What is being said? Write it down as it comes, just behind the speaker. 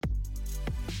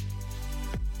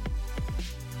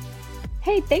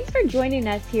Hey, thanks for joining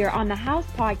us here on the House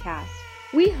Podcast.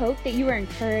 We hope that you are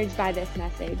encouraged by this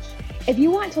message. If you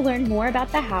want to learn more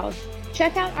about the House,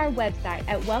 check out our website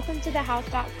at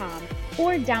welcometothehouse.com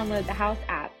or download the House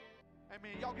app.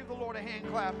 Amen. Y'all give the Lord a hand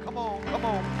clap. Come on, come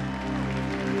on.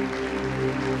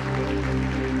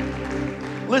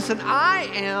 Listen, I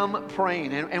am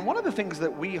praying, and one of the things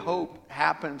that we hope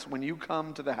happens when you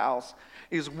come to the house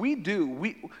is we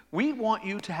want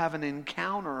you to have an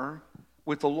encounter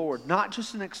with the Lord, not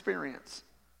just an experience.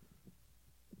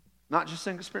 Not just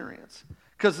an experience.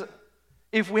 Because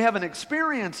if we have an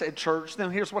experience at church, then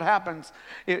here's what happens.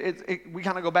 We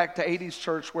kind of go back to 80s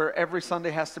church where every Sunday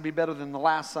has to be better than the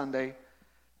last Sunday.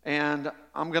 And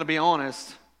I'm going to be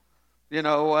honest, you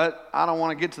know what? I don't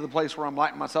want to get to the place where I'm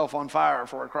lighting myself on fire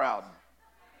for a crowd.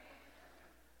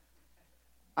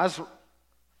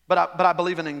 But I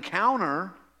believe an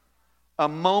encounter, a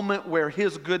moment where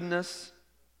His goodness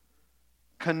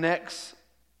connects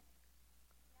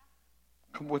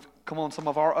with, come on, some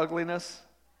of our ugliness.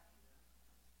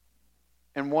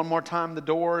 And one more time, the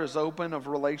door is open of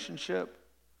relationship.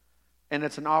 And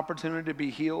it's an opportunity to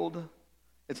be healed.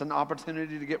 It's an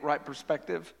opportunity to get right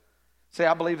perspective. See,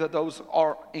 I believe that those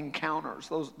are encounters.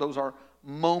 Those are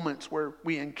moments where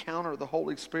we encounter the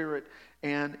Holy Spirit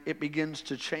and it begins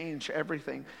to change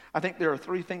everything. I think there are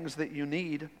three things that you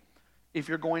need if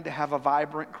you're going to have a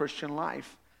vibrant Christian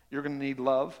life. You're going to need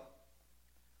love.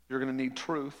 You're going to need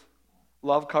truth.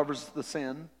 Love covers the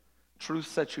sin. Truth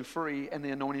sets you free, and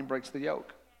the anointing breaks the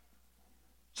yoke.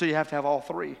 So you have to have all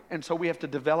three. And so we have to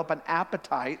develop an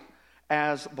appetite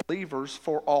as believers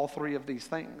for all three of these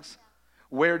things.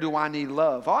 Where do I need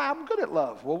love? Oh, I'm good at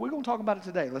love. Well, we're going to talk about it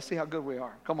today. Let's see how good we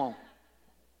are. Come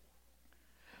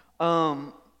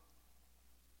on.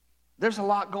 There's a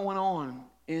lot going on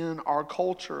in our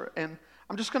culture, and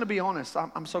I'm just going to be honest.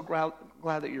 I'm so glad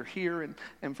that you're here,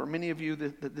 and for many of you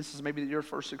that this is maybe your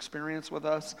first experience with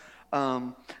us.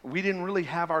 We didn't really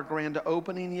have our grand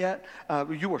opening yet.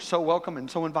 You were so welcome and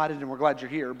so invited, and we're glad you're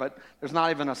here, but there's not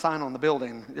even a sign on the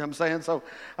building. You know what I'm saying? So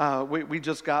we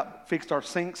just fixed our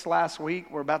sinks last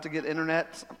week. We're about to get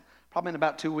internet probably in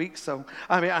about 2 weeks. So,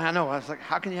 I mean, I know. I was like,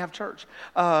 how can you have church?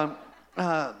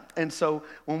 And so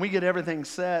when we get everything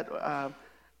set,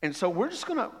 and so we're just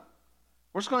going to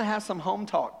have some home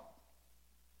talk.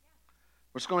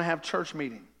 We're just going to have church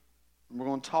meeting. We're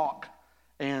going to talk.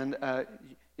 And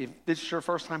if this is your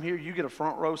first time here, you get a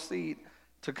front row seat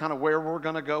to kind of where we're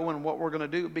going to go and what we're going to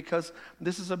do, because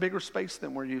this is a bigger space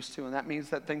than we're used to. And that means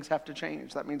that things have to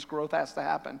change. That means growth has to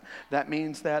happen. That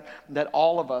means that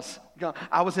all of us,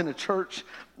 I was in a church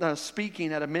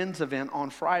speaking at a men's event on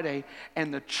Friday,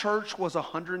 and the church was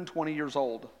 120 years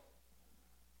old.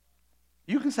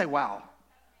 You can say, wow.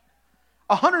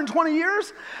 120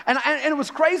 years? And it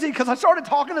was crazy because I started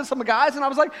talking to some guys and I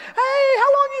was like, hey,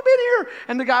 how long you been here?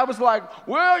 And the guy was like,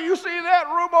 well, you see that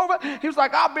room over? He was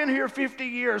like, I've been here 50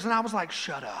 years. And I was like,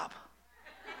 shut up.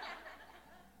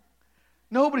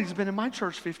 Nobody's been in my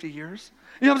church 50 years.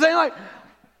 You know what I'm saying? Like,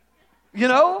 you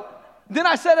know? Then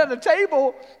I sat at a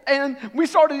table and we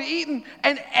started eating,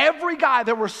 and every guy,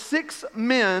 there were 6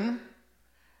 men,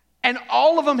 and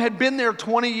all of them had been there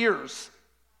 20 years.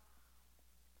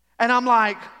 And I'm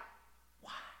like,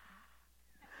 wow.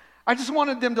 I just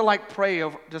wanted them to like pray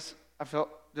over, just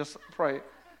pray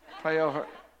over.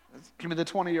 Give me the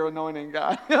 20-year anointing,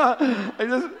 God.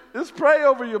 just pray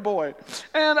over your boy.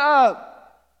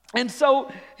 And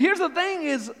so here's the thing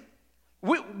is,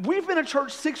 we've been at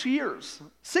church 6 years.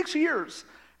 6 years.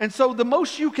 And so the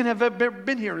most you can have ever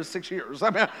been here is 6 years. I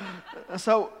mean,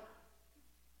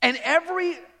 and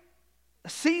every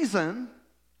season,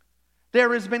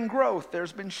 there has been growth,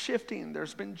 there's been shifting,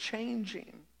 there's been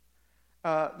changing,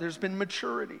 there's been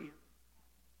maturity.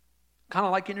 Kind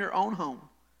of like in your own home.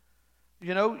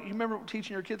 You know, you remember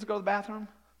teaching your kids to go to the bathroom?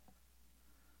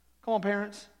 Come on,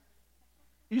 parents.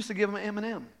 You used to give them an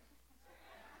M&M.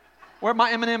 Where are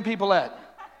my M&M people at?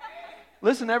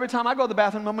 Listen, every time I go to the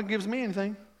bathroom, Mama gives me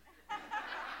anything.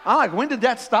 I'm like, when did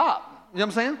that stop? You know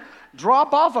what I'm saying?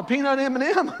 Drop off a peanut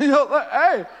M&M. You know,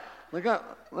 hey,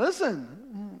 listen.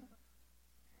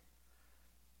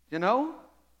 You know?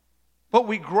 But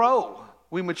we grow.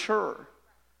 We mature.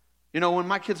 You know, when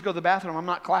my kids go to the bathroom, I'm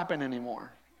not clapping anymore.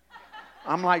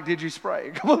 I'm like, did you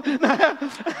spray? Come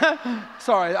on.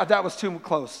 Sorry, that was too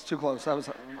close. I was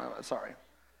sorry.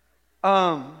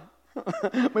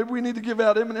 Maybe we need to give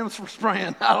out M&Ms for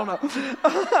spraying. I don't know.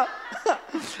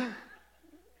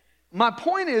 My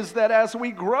point is that as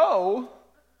we grow,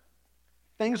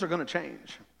 things are going to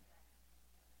change.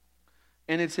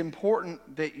 And it's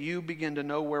important that you begin to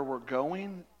know where we're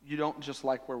going. You don't just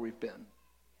like where we've been.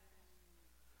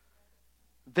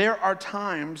 There are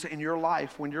times in your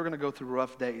life when you're going to go through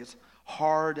rough days,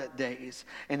 hard days.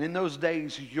 And in those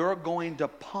days, you're going to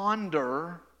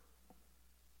ponder,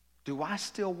 do I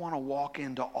still want to walk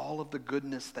into all of the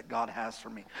goodness that God has for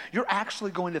me? You're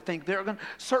actually going to think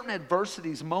certain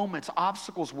adversities, moments,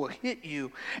 obstacles will hit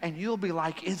you, and you'll be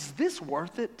like, is this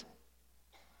worth it?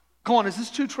 Come on, is this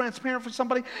too transparent for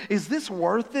somebody? Is this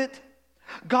worth it?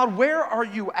 God, where are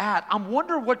you at? I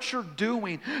wonder what you're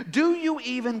doing. Do you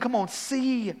even, come on,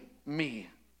 see me?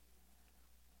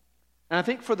 And I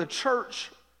think for the church,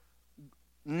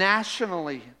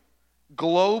 nationally,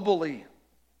 globally,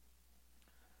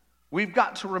 we've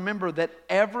got to remember that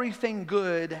everything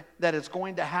good that is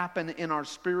going to happen in our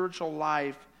spiritual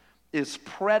life is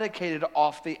predicated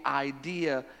off the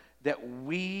idea that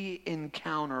we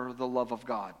encounter the love of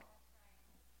God.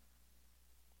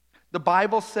 The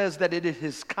Bible says that it is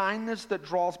His kindness that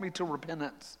draws me to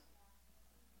repentance.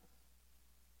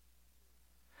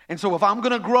 And so if I'm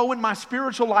going to grow in my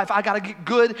spiritual life, I got to get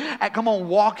good at,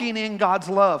 walking in God's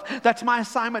love. That's my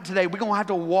assignment today. We're going to have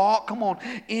to walk,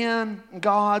 in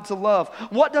God's love.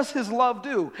 What does His love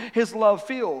do? His love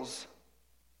fills,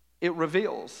 it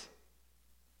reveals,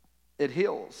 it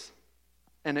heals,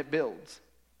 and it builds.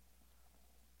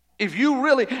 If you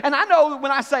really, and I know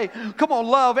when I say, come on,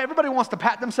 love, everybody wants to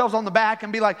pat themselves on the back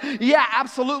and be like, yeah,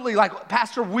 absolutely. Like,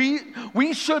 Pastor,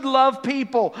 we should love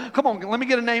people. Come on, let me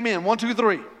get an amen. 1, 2,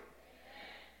 3.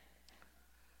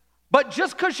 But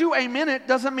just because you amen it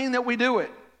doesn't mean that we do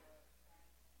it.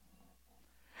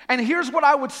 And here's what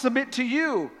I would submit to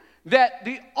you, that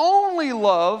the only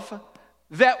love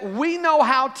that we know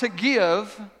how to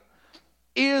give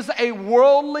is a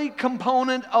worldly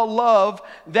component of love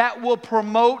that will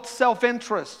promote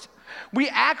self-interest. We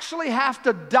actually have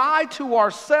to die to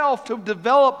ourselves to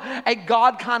develop a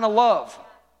God kind of love.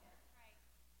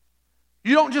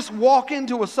 You don't just walk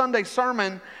into a Sunday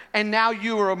sermon and now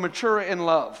you are mature in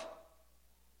love.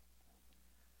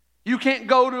 You can't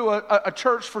go to a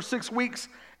church for 6 weeks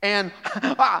and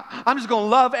I'm just going to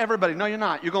love everybody. No, you're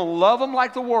not. You're going to love them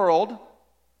like the world,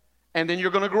 and then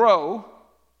you're going to grow.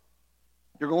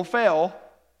 You're going to fail.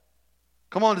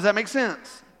 Come on, does that make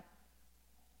sense?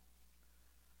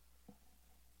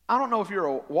 I don't know if you're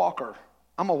a walker.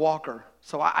 I'm a walker.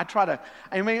 So I try to,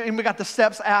 we got the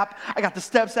Steps app. I got the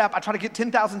Steps app. I try to get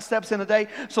 10,000 steps in a day.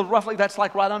 So roughly that's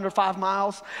like right under 5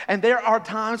 miles. And there are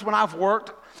times when I've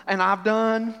worked and I've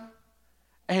done,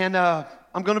 and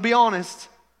I'm going to be honest.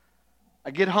 I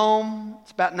get home,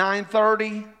 it's about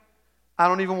 9:30. I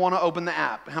don't even want to open the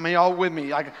app. How many of y'all with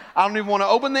me? I don't even want to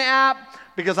open the app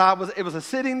because it was a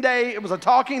sitting day. It was a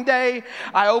talking day.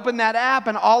 I opened that app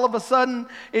and all of a sudden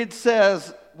it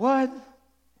says, what?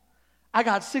 I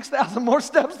got 6,000 more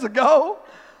steps to go?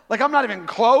 Like I'm not even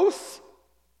close?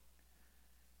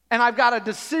 And I've got a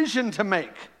decision to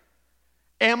make.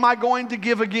 Am I going to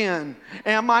give again?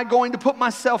 Am I going to put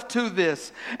myself to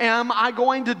this? Am I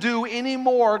going to do any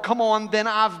more, than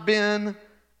I've been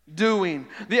doing?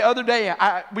 The other day,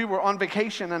 we were on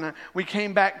vacation and we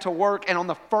came back to work, and on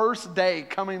the first day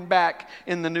coming back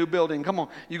in the new building, come on,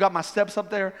 you got my steps up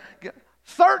there?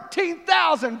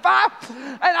 13,005,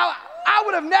 and I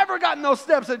would have never gotten those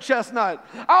steps at Chestnut.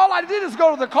 All I did is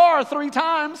go to the car 3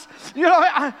 times.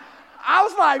 I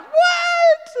was like,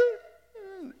 what?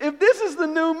 If this is the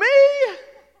new me,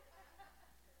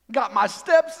 got my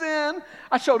steps in,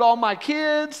 I showed all my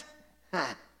kids.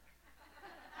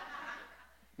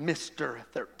 Mr.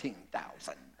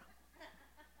 13,000.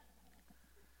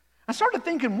 I started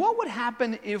thinking, what would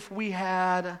happen if we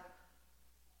had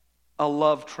a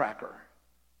love tracker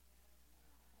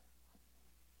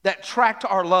that tracked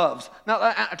our loves?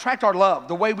 Now, tracked our love,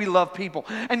 the way we love people.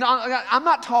 And I'm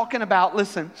not talking about,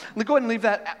 listen, go ahead and leave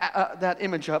that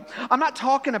image up. I'm not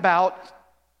talking about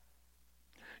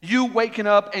you waking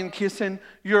up and kissing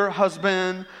your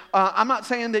husband. I'm not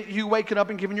saying that you waking up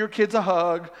and giving your kids a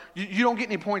hug. You don't get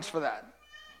any points for that.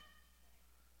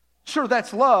 Sure,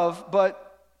 that's love,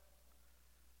 but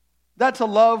that's a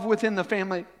love within the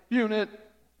family unit.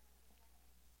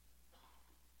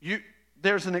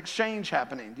 There's an exchange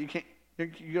happening.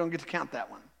 You don't get to count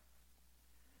that one.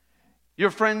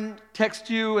 Your friend texts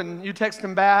you and you text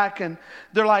them back and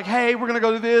they're like, hey, we're going to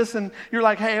go do this. And you're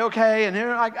like, hey, okay. And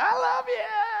they're like, I love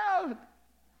you.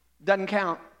 Doesn't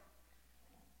count.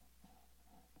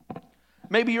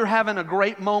 Maybe you're having a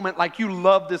great moment, like you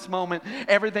love this moment.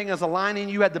 Everything is aligning.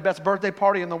 You had the best birthday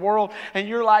party in the world. And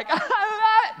you're like,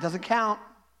 doesn't count.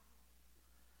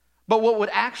 But what would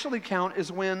actually count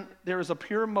is when there is a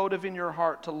pure motive in your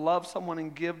heart to love someone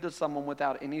and give to someone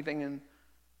without anything in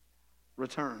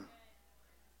return.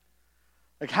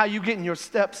 Like, how you getting your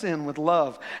steps in with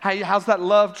love? How's that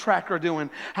love tracker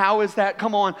doing? How is that?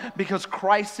 Come on, because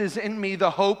Christ is in me, the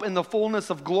hope and the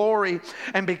fullness of glory.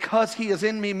 And because he is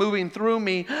in me, moving through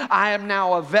me, I am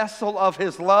now a vessel of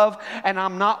his love. And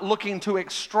I'm not looking to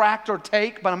extract or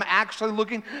take, but I'm actually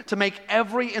looking to make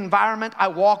every environment I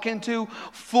walk into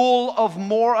full of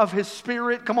more of his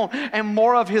spirit, come on, and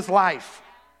more of his life.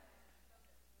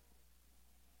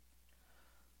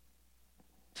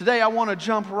 Today, I want to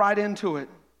jump right into it.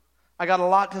 I got a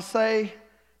lot to say,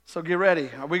 so get ready.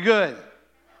 Are we good?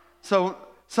 So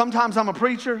sometimes I'm a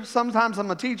preacher, sometimes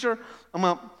I'm a teacher.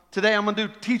 Today I'm going to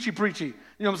do teachy preachy. You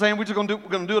know what I'm saying? We're going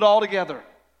to do it all together.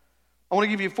 I want to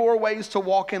give you 4 ways to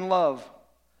walk in love.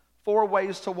 4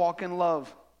 ways to walk in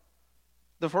love.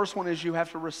 The first one is you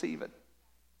have to receive it.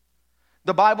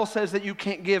 The Bible says that you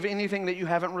can't give anything that you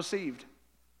haven't received.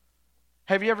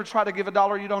 Have you ever tried to give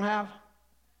 $1 you don't have?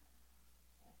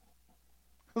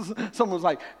 Someone's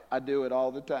like, I do it all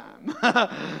the time.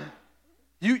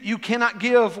 You cannot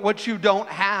give what you don't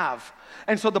have.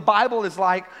 And so the Bible is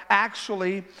like,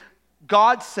 actually,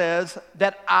 God says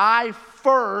that I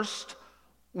first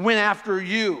went after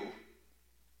you.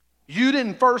 You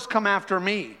didn't first come after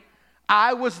me.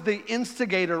 I was the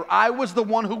instigator. I was the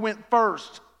one who went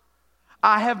first.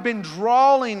 I have been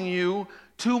drawing you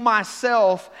to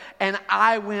myself, and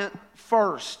I went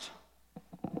first.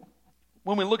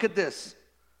 When we look at this,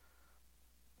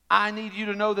 I need you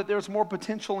to know that there's more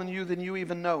potential in you than you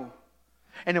even know.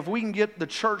 And if we can get the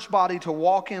church body to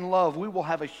walk in love, we will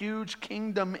have a huge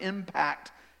kingdom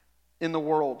impact in the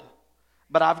world.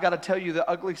 But I've got to tell you the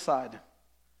ugly side.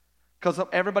 Because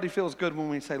everybody feels good when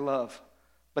we say love.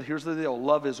 But here's the deal.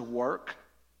 Love is work.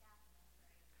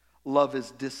 Love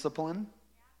is discipline.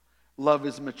 Love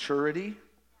is maturity.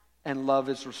 And love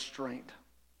is restraint.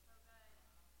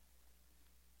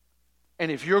 And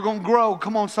if you're going to grow,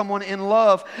 come on, someone, in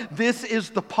love, this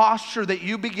is the posture that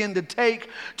you begin to take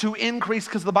to increase,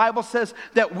 because the Bible says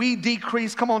that we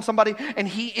decrease, come on, somebody, and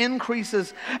he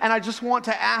increases. And I just want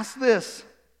to ask this.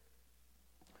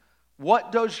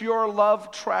 What does your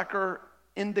love tracker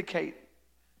indicate?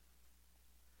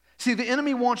 See, the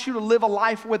enemy wants you to live a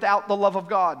life without the love of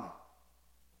God.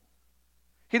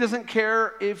 He doesn't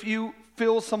care if you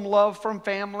feel some love from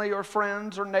family or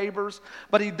friends or neighbors,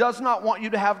 but he does not want you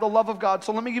to have the love of God.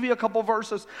 So let me give you a couple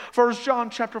verses. 1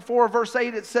 John chapter 4, verse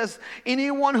 8, it says,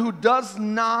 anyone who does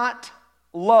not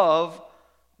love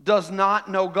does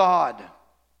not know God.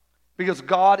 Because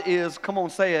God is, come on,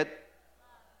 say it.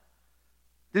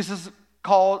 This is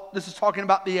talking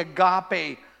about the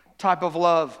agape type of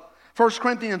love. 1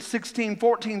 Corinthians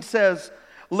 16:14 says,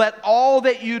 let all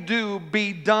that you do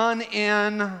be done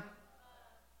in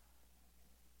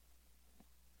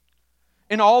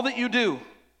all that you do.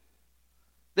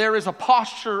 There is a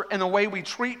posture and a way we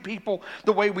treat people,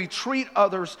 the way we treat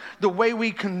others, the way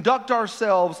we conduct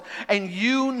ourselves, and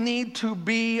you need to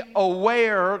be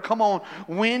aware, come on,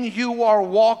 when you are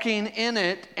walking in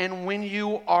it and when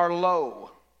you are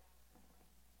low.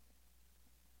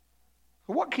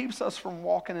 What keeps us from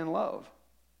walking in love?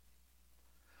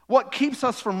 What keeps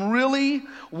us from really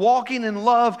walking in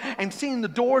love and seeing the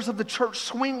doors of the church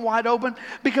swing wide open?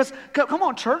 Because, come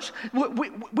on, church,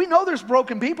 we know there's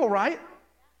broken people, right?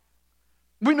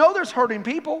 We know there's hurting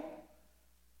people.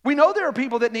 We know there are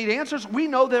people that need answers. We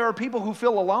know there are people who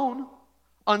feel alone,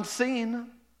 unseen,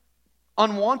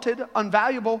 unwanted,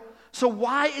 unvaluable. So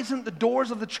why isn't the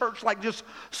doors of the church like just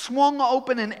swung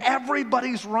open and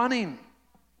everybody's running?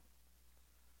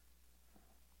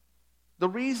 The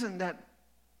reason that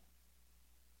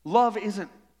love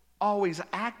isn't always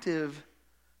active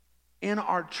in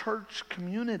our church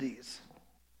communities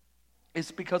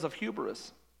is because of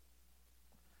hubris.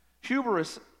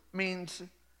 Hubris means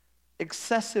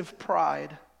excessive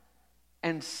pride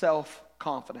and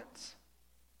self-confidence.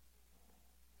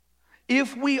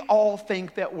 If we all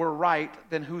think that we're right,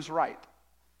 then who's right?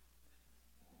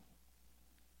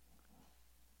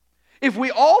 If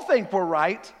we all think we're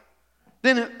right,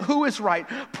 then who is right?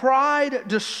 Pride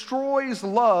destroys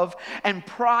love, and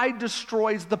pride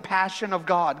destroys the passion of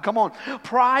God. Come on.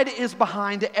 Pride is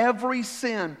behind every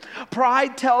sin.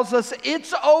 Pride tells us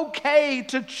it's okay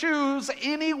to choose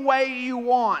any way you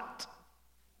want.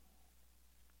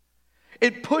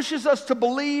 It pushes us to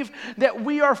believe that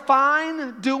we are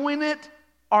fine doing it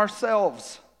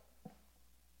ourselves.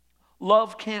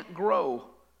 Love can't grow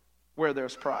where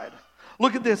there's pride.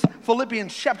 Look at this,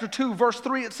 Philippians chapter 2, verse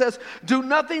 3, it says, do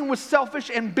nothing with selfish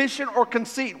ambition or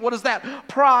conceit. What is that?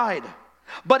 Pride.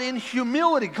 But in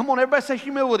humility, come on, everybody say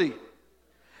humility.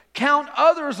 Count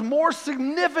others more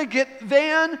significant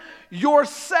than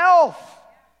yourself.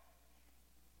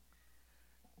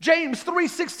 James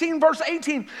 3:16, verse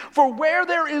 18, for where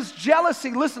there is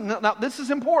jealousy, listen, now this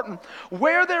is important.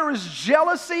 Where there is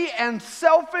jealousy and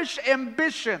selfish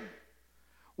ambition,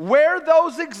 where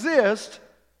those exist,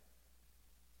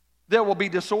 there will be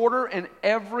disorder in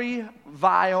every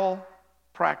vile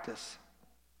practice.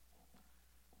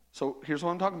 So here's what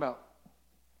I'm talking about.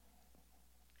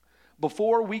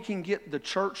 Before we can get the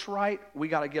church right, we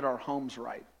got to get our homes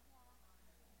right.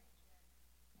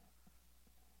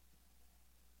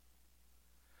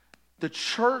 The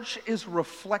church is a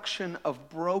reflection of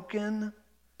broken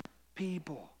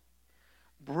people.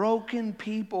 Broken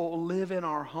people live in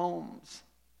our homes.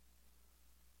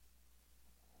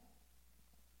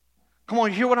 Come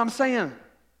on, you hear what I'm saying?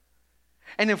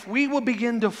 And if we will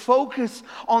begin to focus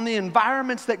on the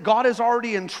environments that God has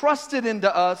already entrusted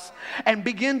into us and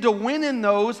begin to win in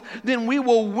those, then we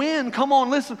will win. Come on,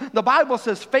 listen. The Bible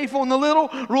says, faithful in the little,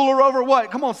 ruler over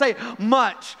what? Come on, say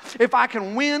much. If I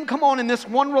can win, come on, in this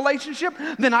one relationship,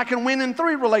 then I can win in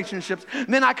 3 relationships.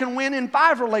 Then I can win in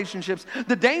 5 relationships.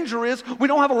 The danger is we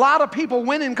don't have a lot of people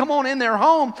winning, come on, in their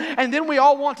home. And then we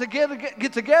all want to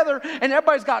get together and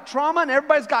everybody's got trauma and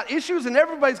everybody's got issues and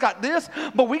everybody's got this.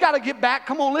 But we got to get back,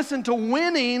 come on, listen, to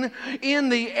winning in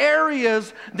the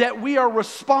areas that we are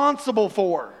responsible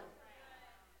for.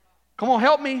 Come on,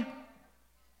 help me.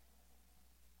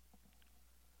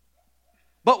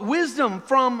 But wisdom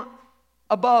from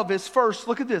above is first,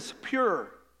 look at this,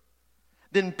 pure,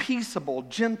 then peaceable,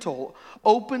 gentle,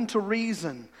 open to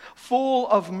reason, full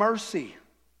of mercy.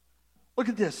 Look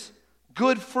at this,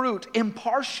 good fruit,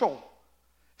 impartial,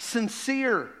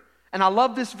 sincere. And I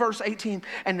love this verse 18,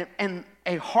 and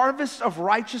a harvest of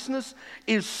righteousness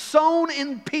is sown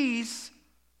in peace,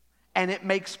 and it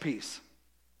makes peace.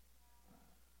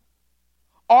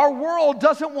 Our world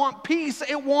doesn't want peace,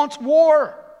 it wants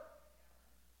war.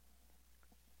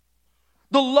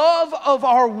 The love of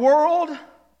our world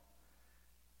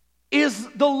is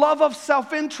the love of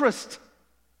self-interest.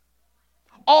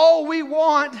 All we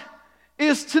want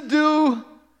is to do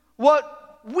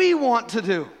what we want to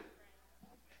do.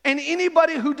 And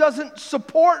anybody who doesn't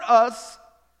support us,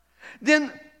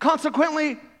 then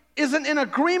consequently isn't in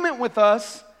agreement with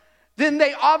us, then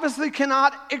they obviously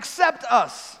cannot accept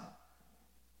us.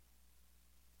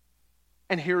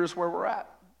 And here is where we're at.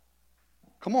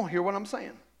 Come on, hear what I'm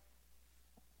saying.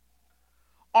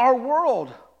 Our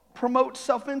world promotes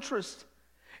self-interest.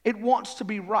 It wants to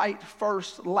be right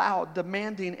first, loud,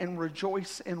 demanding, and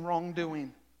rejoice in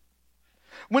wrongdoing.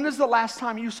 When is the last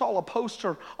time you saw a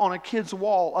poster on a kid's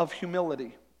wall of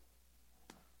humility?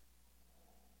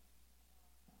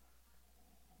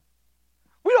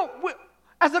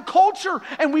 As a culture,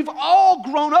 and we've all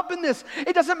grown up in this.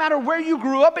 It doesn't matter where you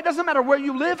grew up. It doesn't matter where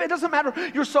you live. It doesn't matter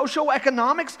your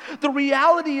socioeconomics. The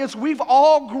reality is we've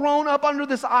all grown up under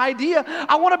this idea.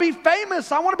 I want to be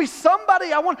famous. I want to be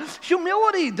somebody.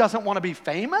 Humility doesn't want to be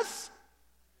famous.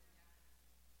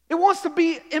 It wants to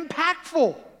be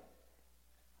impactful.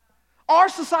 Our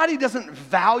society doesn't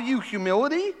value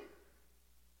humility.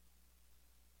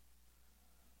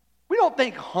 We don't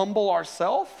think humble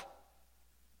ourselves.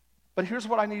 But here's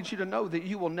what I need you to know, that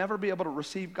you will never be able to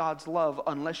receive God's love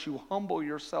unless you humble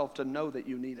yourself to know that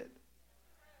you need it.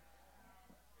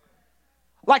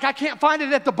 Like I can't find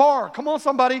it at the bar. Come on,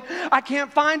 somebody. I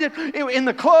can't find it in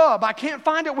the club. I can't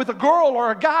find it with a girl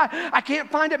or a guy. I can't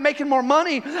find it making more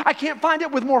money. I can't find it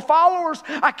with more followers.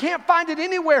 I can't find it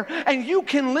anywhere. And you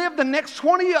can live the next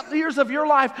 20 years of your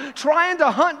life trying to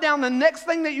hunt down the next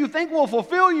thing that you think will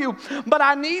fulfill you. But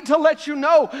I need to let you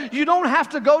know, you don't have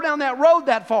to go down that road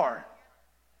that far.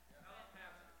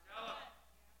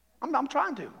 I'm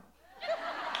trying to.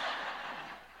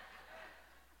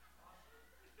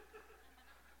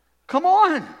 Come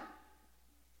on.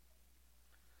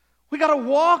 We got to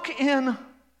walk in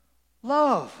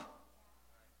love.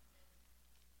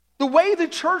 The way the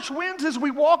church wins is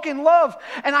we walk in love.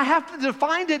 And I have to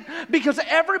define it because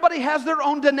everybody has their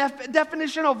own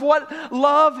definition of what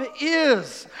love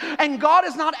is. And God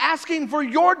is not asking for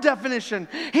your definition.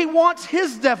 He wants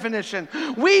His definition.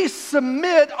 We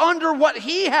submit under what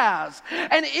He has.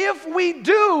 And if we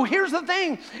do, here's the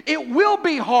thing, it will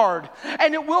be hard.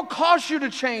 And it will cause you to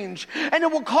change. And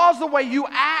it will cause the way you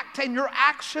act and your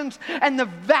actions and the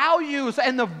values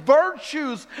and the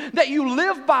virtues that you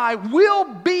live by will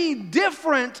be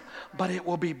different, but it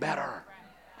will be better.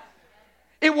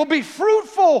 It will be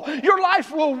fruitful. Your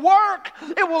life will work.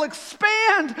 It will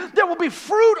expand. There will be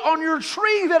fruit on your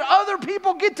tree that other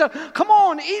people get to, come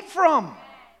on, eat from.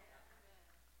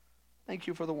 Thank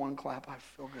you for the one clap. I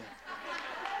feel good.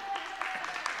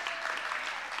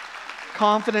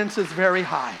 Confidence is very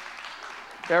high.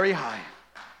 Very high.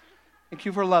 Thank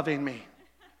you for loving me.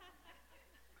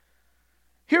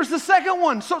 Here's the second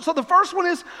one. So the first one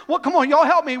is, well, come on, y'all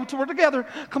help me. We're together.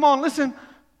 Come on, listen.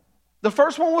 The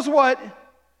first one was what?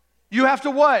 You have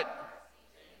to what?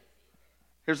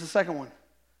 Here's the second one.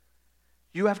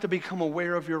 You have to become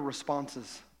aware of your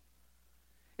responses.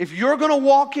 If you're going to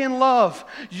walk in love,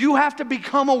 you have to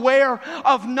become aware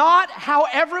of not how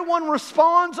everyone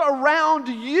responds around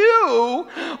you,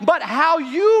 but how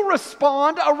you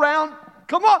respond around.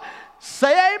 Come on,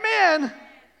 say amen.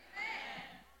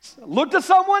 Look to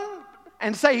someone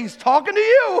and say, he's talking to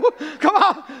you. Come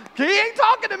on, he ain't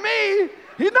talking to me.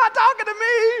 He's not talking to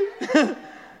me.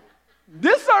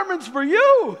 This sermon's for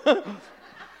you.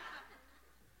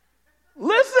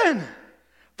 Listen.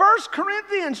 1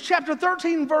 Corinthians chapter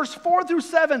 13, verse 4 through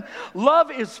 7, love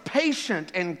is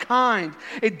patient and kind.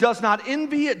 It does not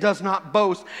envy, it does not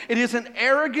boast. It isn't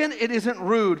arrogant, it isn't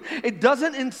rude. It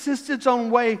doesn't insist its own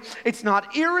way. It's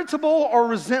not irritable or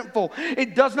resentful.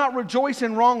 It does not rejoice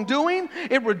in wrongdoing.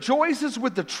 It rejoices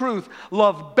with the truth.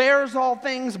 Love bears all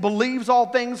things, believes all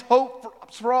things,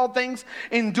 hopes for all things,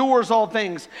 endures all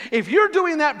things. If you're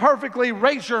doing that perfectly,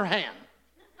 raise your hand.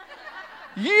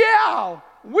 Yeah.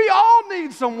 We all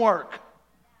need some work.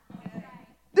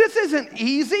 This isn't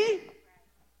easy.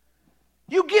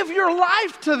 You give your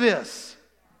life to this.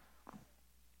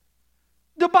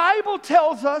 The Bible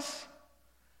tells us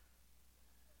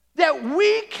that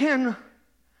we can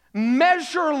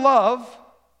measure love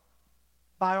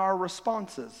by our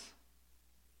responses.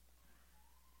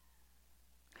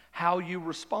 How you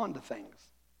respond to things.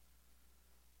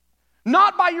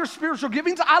 Not by your spiritual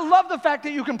givings. I love the fact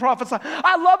that you can prophesy.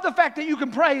 I love the fact that you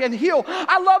can pray and heal.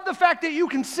 I love the fact that you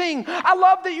can sing. I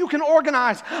love that you can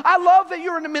organize. I love that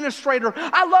you're an administrator.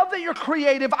 I love that you're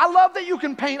creative. I love that you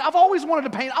can paint. I've always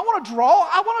wanted to paint. I want to draw.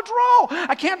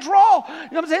 I can't draw. You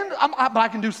know what I'm saying? But I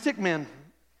can do stick men.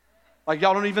 Like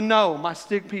y'all don't even know. My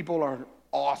stick people are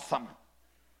awesome.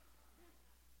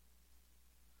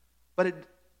 But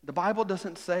the Bible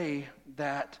doesn't say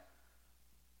that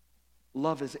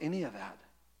love is any of that.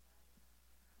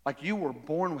 Like you were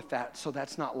born with that, so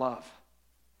that's not love.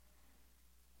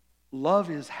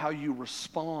 Love is how you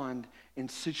respond in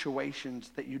situations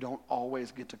that you don't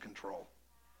always get to control.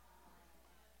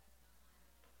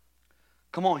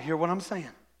 Come on, hear what I'm saying.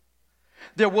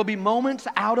 There will be moments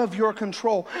out of your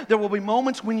control. There will be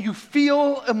moments when you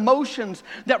feel emotions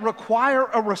that require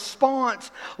a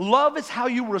response. Love is how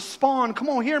you respond. Come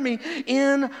on, hear me.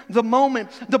 In the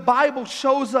moment, the Bible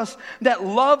shows us that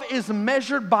love is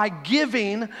measured by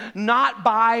giving, not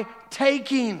by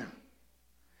taking.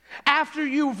 After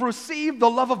you've received the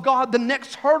love of God, the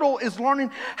next hurdle is learning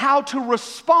how to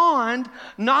respond,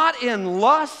 not in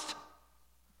lust,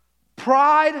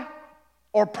 pride,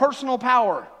 or personal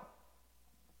power.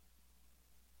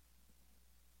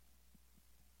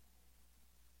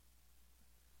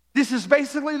 This is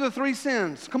basically the three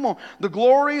sins. Come on. The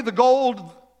glory, the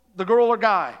gold, the girl or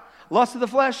guy. Lust of the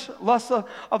flesh, lust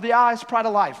of the eyes, pride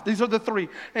of life. These are the three.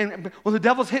 And well, the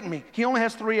devil's hitting me. He only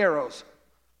has 3 arrows.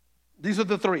 These are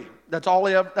the 3. That's all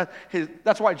he ever.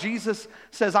 That's why Jesus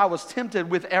says, I was tempted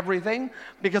with everything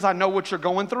because I know what you're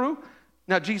going through.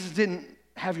 Now, Jesus didn't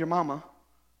have your mama.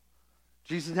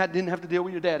 Jesus didn't have to deal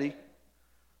with your daddy.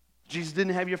 Jesus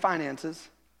didn't have your finances.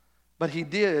 But he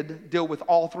did deal with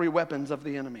all 3 weapons of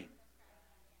the enemy.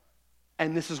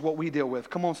 And this is what we deal with.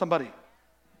 Come on, somebody.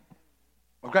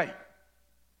 Okay.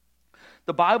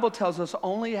 The Bible tells us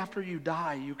only after you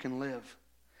die you can live.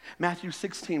 Matthew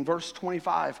 16, verse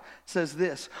 25 says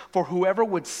this, for whoever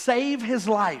would save his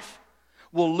life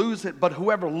will lose it, but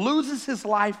whoever loses his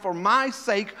life for my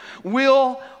sake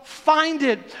will find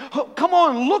it. Come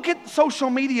on, look at social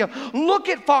media. Look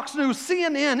at Fox News,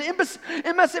 CNN,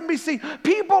 MSNBC.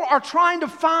 People are trying to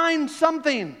find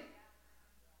something.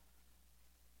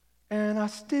 And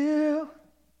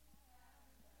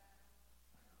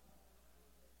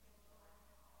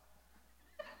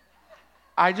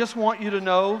I just want you to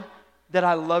know that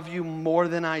I love you more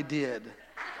than I did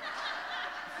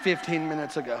 15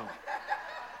 minutes ago.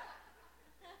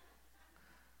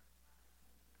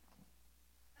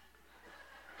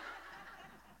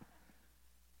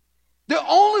 The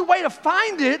only way to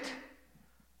find it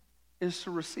is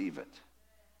to receive it.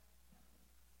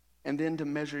 And then to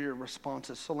measure your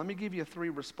responses. So let me give you 3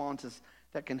 responses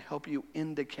that can help you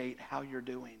indicate how you're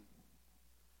doing.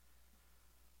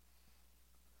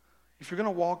 If you're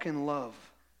going to walk in love,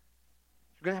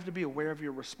 you're going to have to be aware of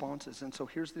your responses. And so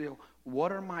here's the deal.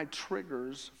 What are my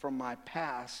triggers from my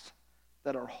past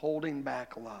that are holding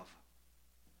back love?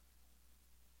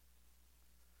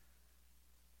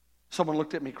 Someone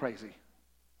looked at me crazy.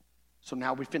 So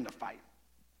now we finna fight.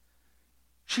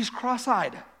 She's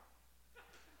cross-eyed.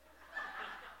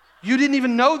 You didn't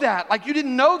even know that. Like, you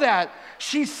didn't know that.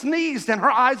 She sneezed and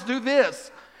her eyes do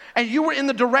this. And you were in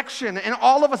the direction, and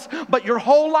all of us, but your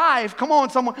whole life, come on,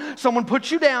 someone put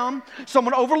you down,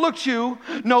 someone overlooked you,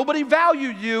 nobody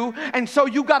valued you, and so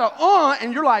you got a,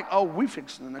 and you're like, oh, we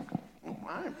fixing it.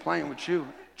 I ain't playing with you.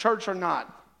 Church or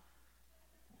not.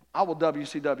 I will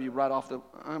WCW right off the,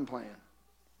 I'm playing.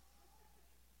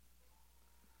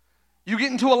 You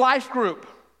get into a life group,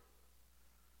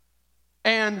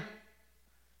 and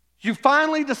you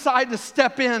finally decide to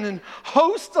step in and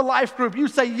host a life group. You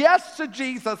say yes to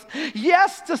Jesus,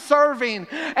 yes to serving,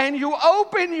 and you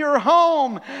open your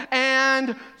home,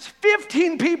 and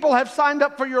 15 people have signed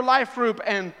up for your life group,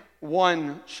 and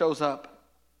one shows up.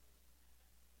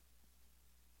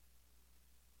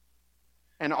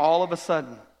 And all of a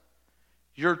sudden,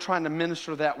 you're trying to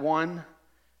minister to that one,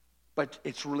 but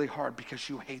it's really hard because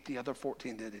you hate the other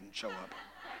 14 that didn't show up.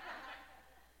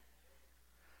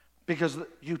 Because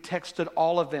you texted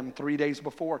all of them 3 days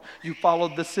before. You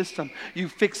followed the system. You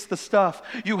fixed the stuff.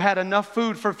 You had enough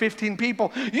food for 15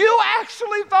 people. You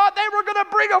actually thought they were going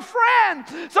to bring a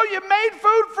friend. So you made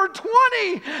food for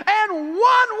 20. And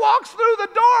one walks through the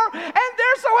door and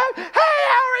they're so happy. Hey,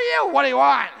 how are you? What do you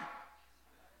want?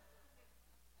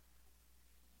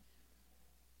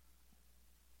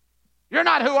 You're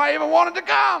not who I even wanted to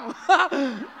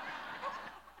come.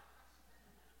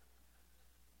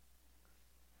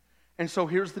 And so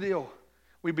here's the deal.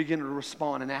 We begin to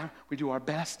respond, and now we do our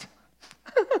best.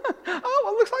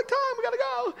 Oh, it looks like time. We got to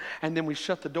go. And then we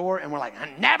shut the door, and we're like,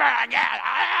 never again.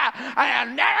 I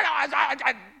am never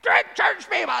going to church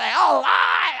people. They all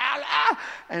lie.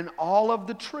 And all of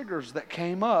the triggers that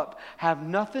came up have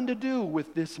nothing to do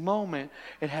with this moment.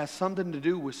 It has something to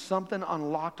do with something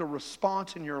unlocked, a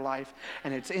response in your life.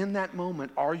 And it's in that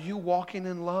moment. Are you walking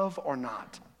in love or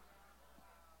not?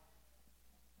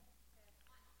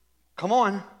 Come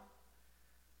on.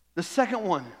 The second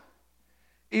one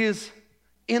is,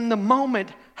 in the moment,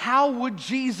 how would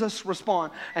Jesus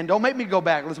respond? And don't make me go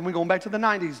back. Listen, we're going back to the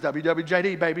 90s,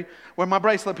 WWJD, baby. Where my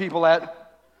bracelet people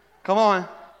at? Come on.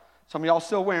 Some of y'all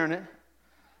still wearing it.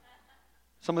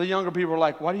 Some of the younger people are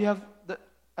like, why do you have that?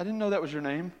 I didn't know that was your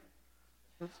name.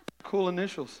 That's cool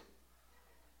initials.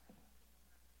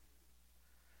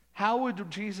 How would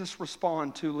Jesus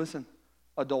respond to, listen,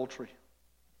 adultery,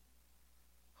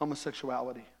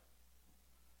 homosexuality,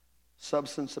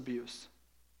 substance abuse,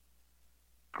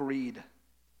 greed,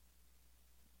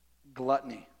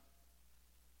 gluttony?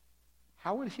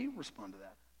 How would he respond to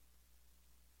that?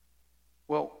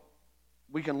 Well,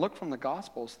 we can look from the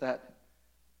Gospels that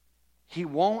he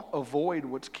won't avoid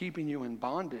what's keeping you in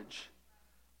bondage,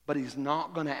 but he's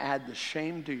not going to add the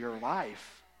shame to your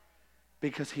life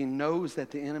because he knows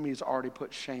that the enemy's already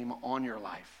put shame on your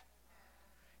life.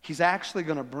 He's actually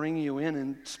going to bring you in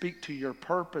and speak to your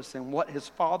purpose and what his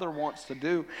Father wants to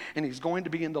do. And he's going to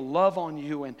begin to love on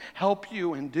you and help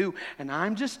you and do. And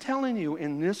I'm just telling you,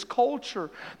 in this culture,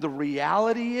 the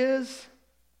reality is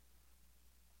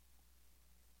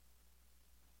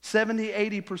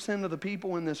 70-80% of the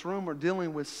people in this room are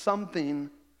dealing with something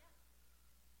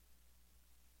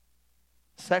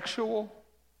sexual,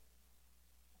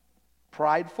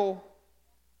 prideful,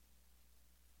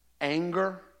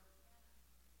 anger.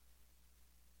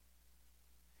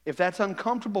 If that's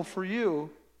uncomfortable for you,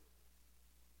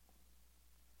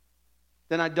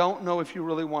 then I don't know if you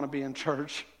really want to be in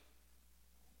church.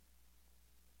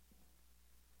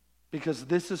 Because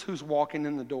this is who's walking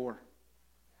in the door.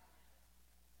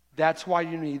 That's why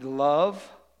you need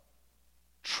love,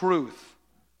 truth.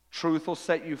 Truth will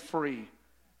set you free.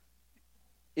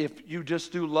 If you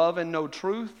just do love and no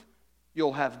truth,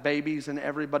 you'll have babies and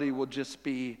everybody will just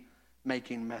be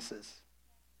making messes.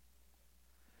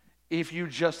 If you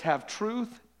just have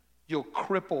truth, you'll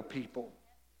cripple people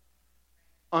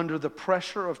under the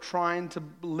pressure of trying to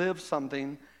live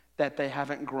something that they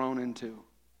haven't grown into.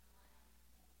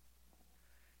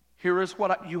 Here is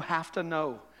what you have to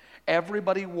know.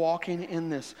 Everybody walking in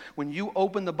this, when you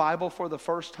open the Bible for the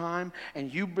first time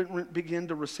and you begin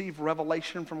to receive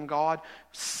revelation from God,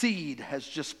 seed has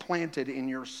just planted in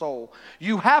your soul.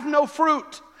 You have no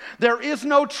fruit. There is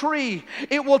no tree.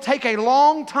 It will take a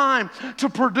long time to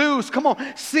produce. Come on,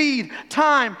 seed,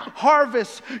 time,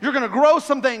 harvest. You're going to grow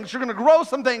some things. You're going to grow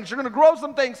some things. You're going to grow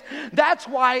some things. That's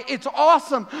why it's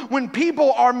awesome when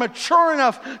people are mature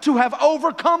enough to have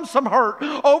overcome some hurt,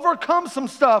 overcome some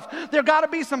stuff. There got to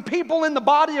be some people in the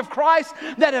body of Christ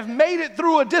that have made it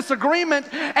through a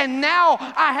disagreement, and now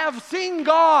I have seen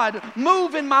God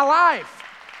move in my life.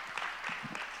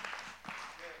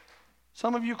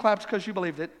 Some of you clapped because you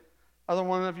believed it. Other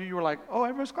one of you were like, oh,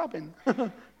 everyone's clapping.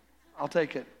 I'll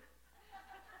take it.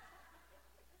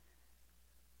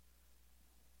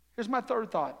 Here's my third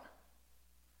thought.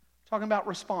 Talking about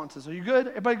responses. Are you good?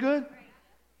 Everybody good?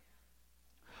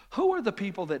 Who are the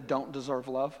people that don't deserve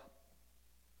love?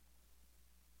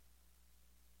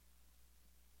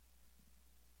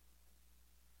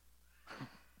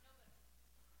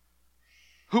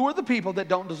 Who are the people that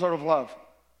don't deserve love?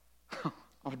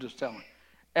 I'm just telling.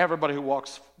 Everybody who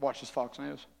watches Fox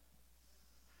News.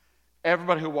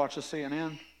 Everybody who watches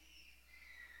CNN.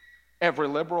 Every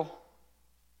liberal.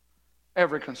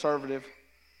 Every conservative.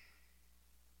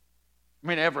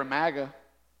 Every MAGA.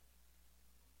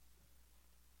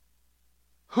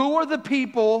 Who are the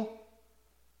people?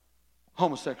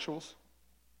 Homosexuals.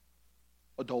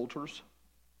 Adulterers.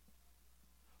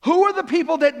 Who are the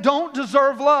people that don't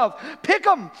deserve love? Pick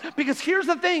them. Because here's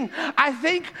the thing. I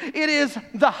think it is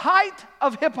the height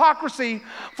of hypocrisy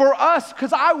for us.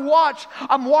 Because I'm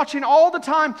watching all the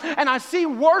time. And I see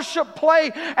worship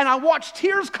play. And I watch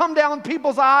tears come down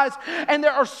people's eyes. And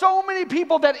there are so many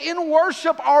people that in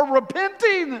worship are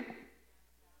repenting.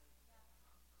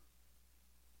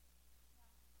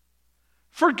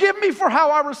 Forgive me for how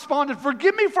I responded.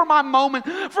 Forgive me for my moment.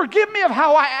 Forgive me of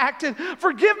how I acted.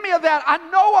 Forgive me of that. I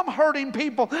know I'm hurting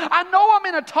people. I know I'm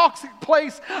in a toxic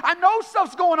place. I know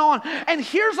stuff's going on. And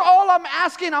here's all I'm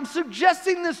asking. I'm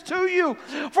suggesting this to you.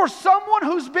 For someone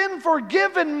who's been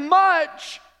forgiven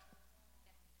much,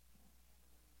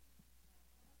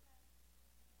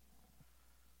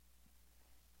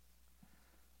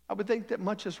 I would think that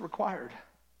much is required.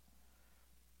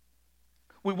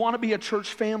 We want to be a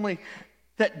church family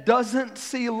that doesn't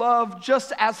see love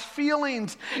just as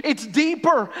feelings. It's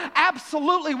deeper.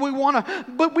 Absolutely, we want to,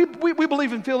 but we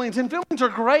believe in feelings, and feelings are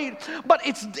great, but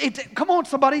it's come on,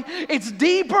 somebody, it's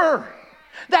deeper.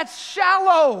 That's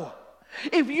shallow.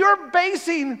 If you're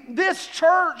basing this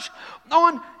church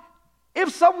on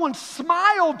if someone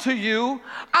smiled to you,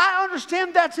 I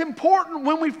understand that's important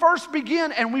when we first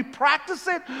begin and we practice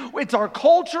it. It's our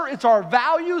culture, it's our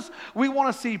values. We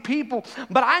want to see people,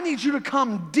 but I need you to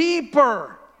come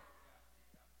deeper.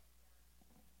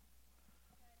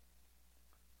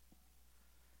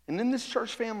 And in this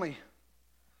church family,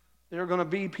 there are going to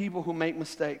be people who make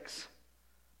mistakes.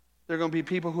 There are going to be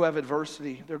people who have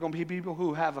adversity. There are going to be people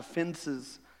who have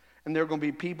offenses. And there are going to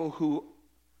be people who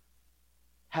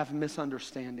have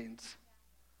misunderstandings.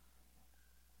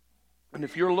 And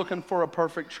if you're looking for a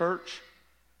perfect church,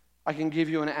 I can give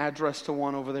you an address to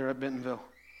one over there at Bentonville.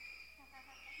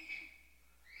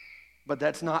 But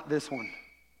that's not this one.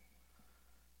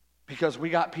 Because we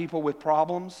got people with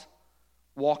problems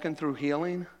walking through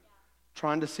healing,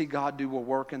 trying to see God do a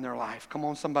work in their life. Come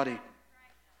on, somebody.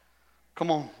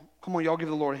 Come on, y'all give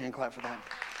the Lord a hand clap for that.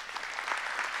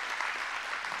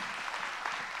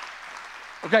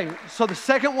 Okay, so the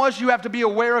second was you have to be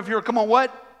aware of your, come on,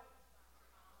 what?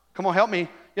 Come on, help me. You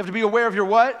have to be aware of your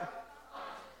what?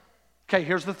 Okay,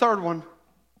 here's the third one.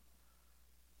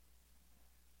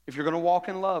 If you're going to walk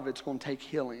in love, it's going to take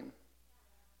healing.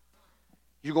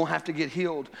 You're going to have to get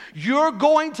healed. You're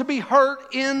going to be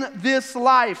hurt in this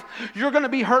life. You're going to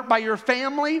be hurt by your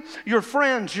family, your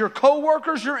friends, your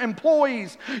coworkers, your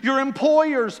employees, your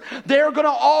employers. They're going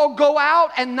to all go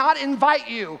out and not invite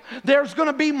you. There's going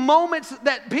to be moments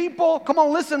that people, come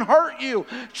on, listen, hurt you.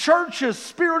 Churches,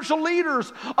 spiritual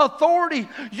leaders, authority.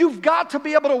 You've got to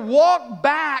be able to walk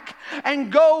back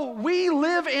and go, we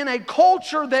live in a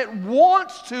culture that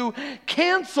wants to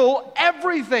cancel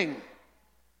everything.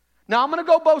 Now, I'm going to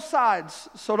go both sides,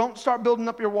 so don't start building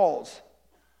up your walls.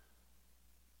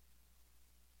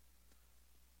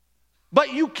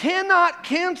 But you cannot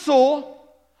cancel,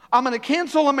 I'm going to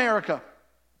cancel America.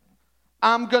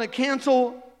 I'm going to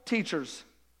cancel teachers.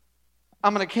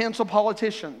 I'm going to cancel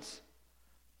politicians.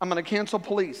 I'm going to cancel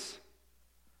police.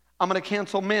 I'm going to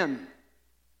cancel men.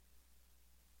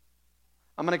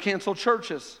 I'm going to cancel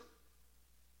churches.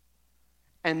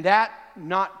 And that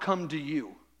not come to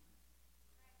you.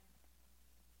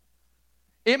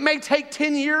 It may take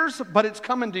 10 years, but it's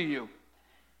coming to you.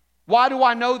 Why do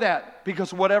I know that?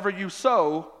 Because whatever you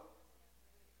sow,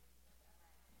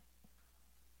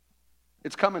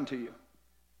 it's coming to you.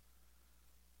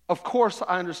 Of course,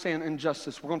 I understand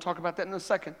injustice. We're going to talk about that in a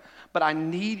second. But I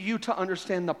need you to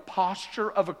understand the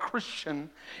posture of a Christian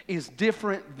is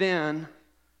different than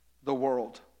the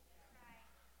world.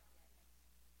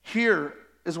 Here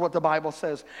is what the Bible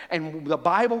says. And the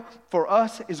Bible for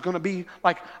us is going to be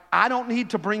like, I don't need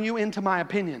to bring you into my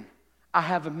opinion. I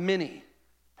have many,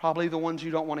 probably the ones you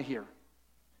don't want to hear.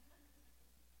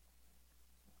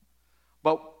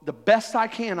 But the best I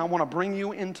can, I want to bring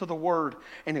you into the Word.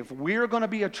 And if we're going to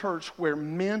be a church where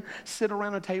men sit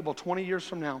around a table 20 years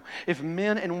from now, if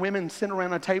men and women sit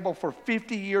around a table for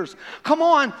 50 years, come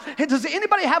on, hey, does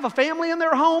anybody have a family in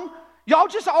their home? Y'all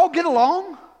just all get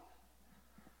along?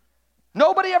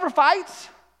 Nobody ever fights?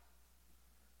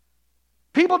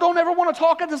 People don't ever want to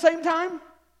talk at the same time?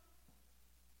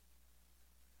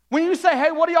 When you say,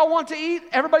 hey, what do y'all want to eat?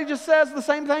 Everybody just says the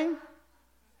same thing?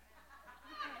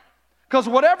 Because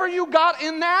whatever you got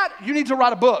in that, you need to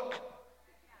write a book.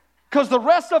 Because the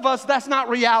rest of us, that's not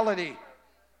reality.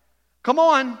 Come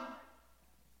on.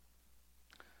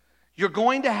 You're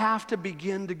going to have to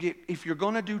begin to get, if you're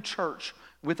going to do church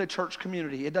with a church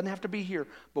community, it doesn't have to be here,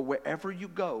 but wherever you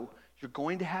go, you're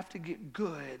going to have to get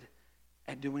good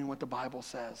at doing what the Bible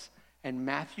says. And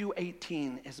Matthew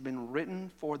 18 has been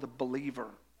written for the believer.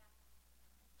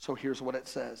 So here's what it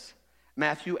says.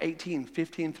 Matthew 18,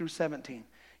 15 through 17.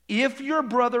 If your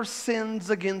brother sins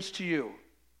against you,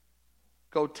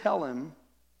 go tell him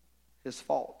his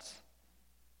faults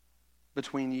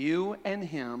between you and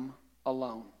him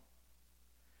alone.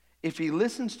 If he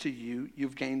listens to you,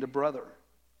 you've gained a brother.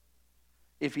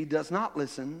 If he does not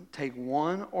listen, take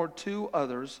one or two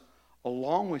others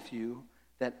along with you,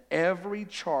 that every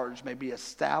charge may be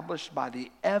established by the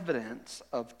evidence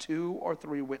of 2 or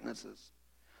 3 witnesses.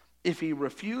 If he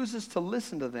refuses to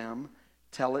listen to them,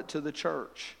 tell it to the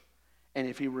church. And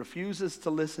if he refuses to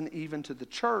listen even to the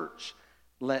church,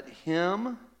 let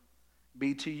him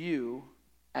be to you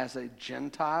as a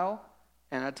Gentile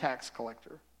and a tax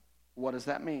collector. What does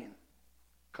that mean?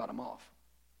 Cut him off.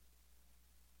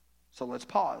 So let's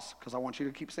pause, because I want you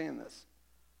to keep saying this.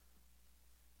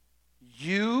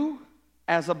 You,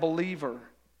 as a believer,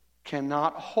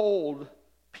 cannot hold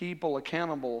people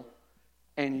accountable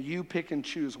and you pick and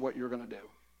choose what you're going to do.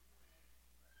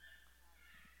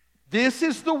 This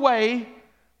is the way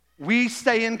we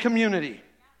stay in community.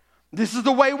 This is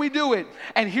the way we do it.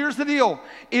 And here's the deal.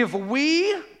 If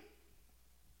we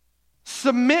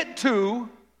submit to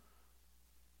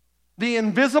the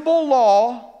invisible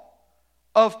law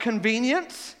of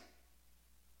convenience,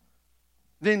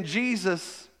 then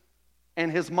Jesus and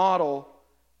his model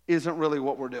isn't really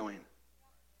what we're doing.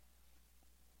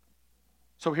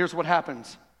 So here's what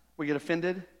happens. We get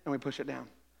offended and we push it down. And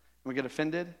we get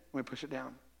offended and we push it down.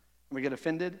 And we get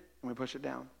offended and we push it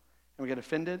down. And we get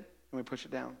offended and we push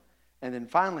it down. And then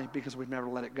finally, because we've never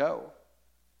let it go,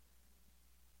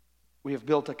 we have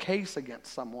built a case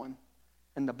against someone.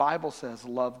 And the Bible says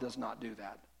love does not do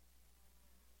that.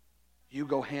 You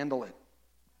go handle it.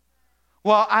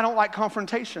 Well, I don't like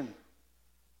confrontation.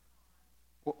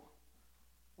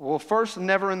 Well, first,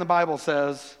 never in the Bible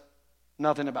says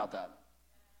nothing about that.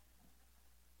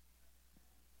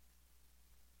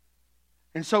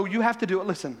 And so you have to do it.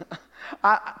 Listen,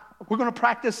 we're going to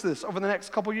practice this over the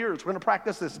next couple years. We're going to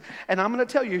practice this. And I'm going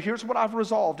to tell you, here's what I've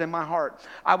resolved in my heart.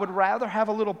 I would rather have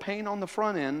a little pain on the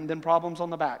front end than problems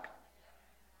on the back.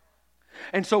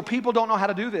 And so people don't know how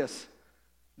to do this.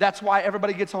 That's why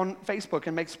everybody gets on Facebook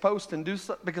and makes posts and do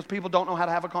stuff, because people don't know how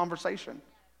to have a conversation.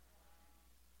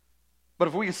 But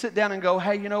if we can sit down and go,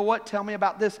 hey, you know what? Tell me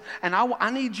about this. And I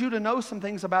need you to know some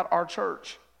things about our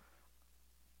church.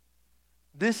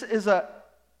 This is a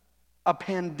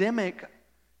pandemic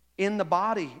in the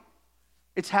body.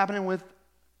 It's happening with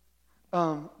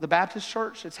the Baptist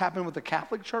church. It's happening with the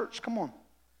Catholic church. Come on.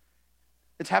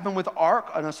 It's happened with ARC,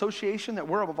 an association that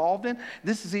we're involved in.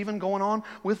 This is even going on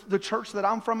with the church that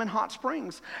I'm from in Hot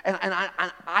Springs. And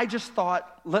I just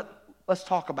thought, let's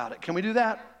talk about it. Can we do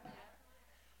that?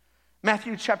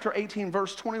 Matthew chapter 18,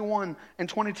 verse 21 and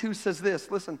 22 says this.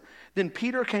 Listen, then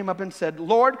Peter came up and said,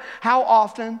 Lord, how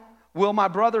often will my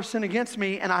brother sin against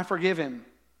me and I forgive him?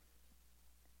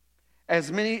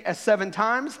 As many as 7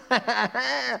 times?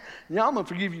 Yeah, I'm going to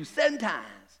forgive you 7 times.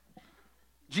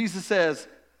 Jesus says,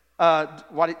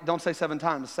 don't say 7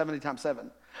 times, 70 times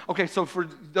 7. Okay, so for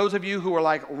those of you who are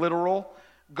like literal,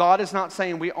 God is not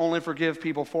saying we only forgive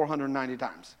people 490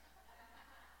 times.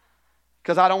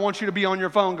 Because I don't want you to be on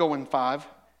your phone going 5,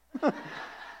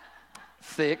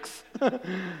 6.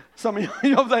 Some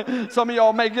of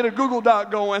y'all may get a Google Doc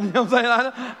going. You know what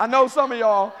I'm saying? I know some of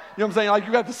y'all, you know what I'm saying? Like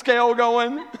you got the scale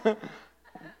going.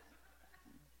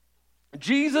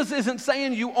 Jesus isn't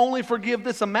saying you only forgive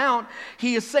this amount.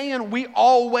 He is saying we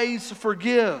always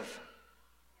forgive.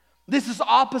 This is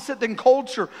opposite than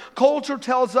culture. Culture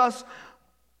tells us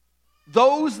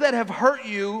those that have hurt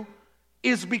you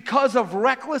is because of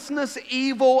recklessness,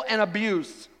 evil, and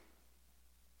abuse.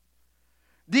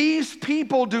 These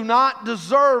people do not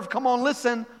deserve, come on,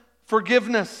 listen,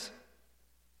 forgiveness.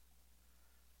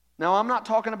 Now, I'm not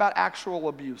talking about actual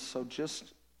abuse, so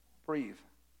just breathe.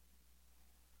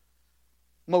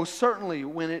 Most certainly,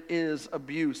 when it is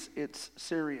abuse, it's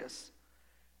serious.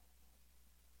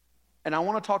 And I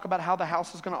want to talk about how the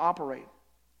house is going to operate.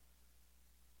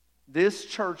 This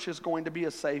church is going to be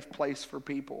a safe place for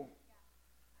people.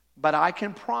 But I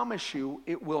can promise you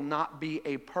it will not be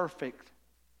a perfect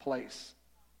place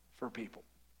for people.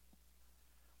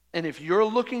 And if you're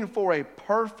looking for a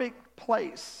perfect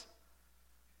place,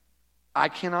 I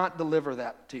cannot deliver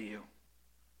that to you.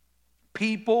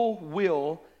 People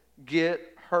will get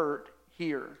hurt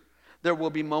here. There will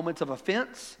be moments of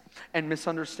offense and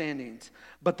misunderstandings.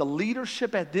 But the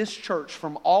leadership at this church,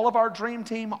 from all of our dream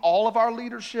team, all of our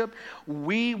leadership,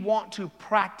 we want to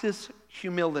practice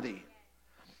humility.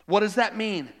 What does that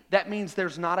mean? That means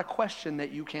there's not a question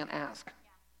that you can't ask.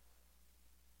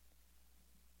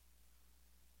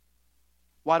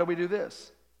 Why do we do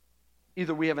this?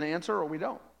 Either we have an answer or we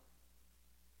don't.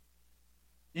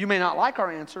 You may not like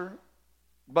our answer,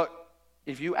 but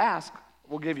if you ask,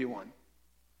 we'll give you one.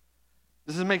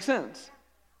 Does this make sense?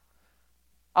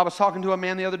 I was talking to a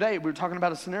man the other day. We were talking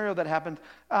about a scenario that happened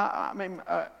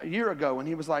a year ago, and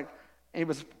he was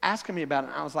asking me about it.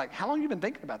 And I was like, how long have you been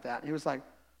thinking about that? And he was like,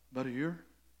 about a year.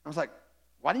 I was like,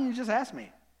 why didn't you just ask me?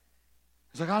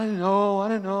 He's like, I didn't know.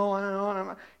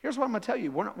 And here's what I'm going to tell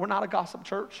you. We're not a gossip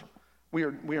church. We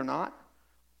are not.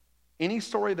 Any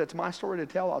story that's my story to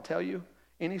tell, I'll tell you.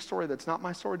 Any story that's not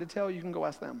my story to tell, you can go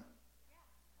ask them.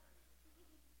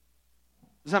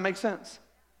 Does that make sense?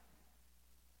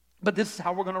 But this is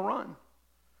how we're going to run.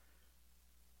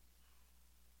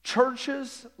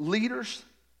 Churches, leaders,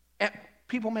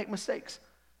 people make mistakes.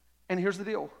 And here's the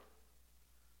deal.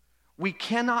 We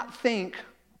cannot think,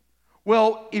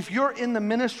 well, if you're in the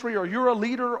ministry or you're a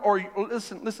leader or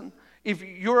listen, if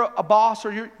you're a boss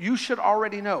or you should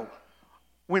already know.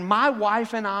 When my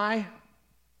wife and I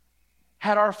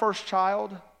had our first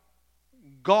child,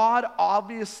 God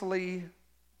obviously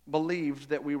believed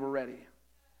that we were ready.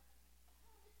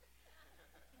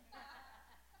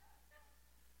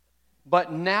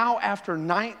 But now, after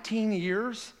 19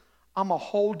 years, I'm a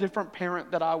whole different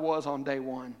parent than I was on day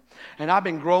one. And I've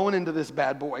been growing into this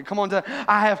bad boy. Come on,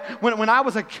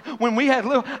 when we had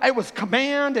little, it was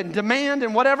command and demand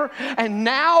and whatever. And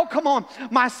now, come on,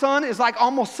 my son is like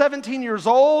almost 17 years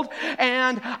old.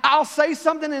 And I'll say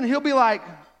something and he'll be like,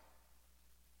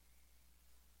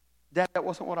 Dad, that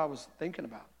wasn't what I was thinking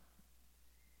about.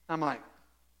 I'm like,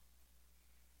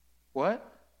 what?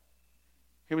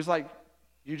 He was like,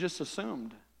 you just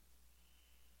assumed.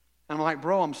 And I'm like,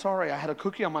 bro, I'm sorry. I had a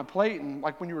cookie on my plate, and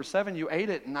like when you were 7, you ate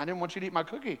it, and I didn't want you to eat my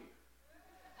cookie.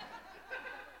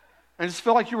 I just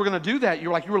felt like you were going to do that. You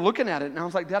were looking at it, and I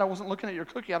was like, Dad, I wasn't looking at your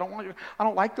cookie. I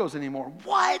don't like those anymore.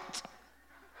 What?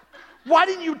 Why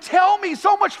didn't you tell me?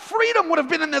 So much freedom would have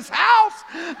been in this house.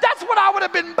 That's what I would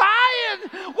have been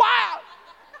buying. Why?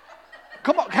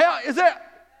 Come on, is that?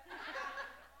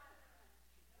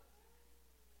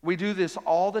 We do this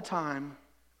all the time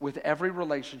with every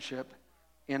relationship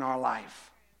in our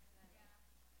life.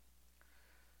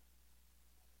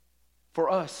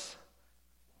 For us,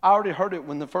 I already heard it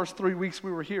when the first 3 weeks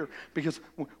we were here, because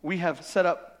we have set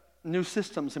up new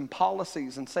systems and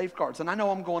policies and safeguards. And I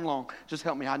know I'm going long. Just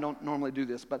help me. I don't normally do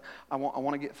this, but I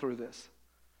want to get through this.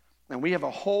 And we have a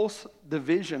whole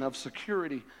division of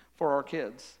security for our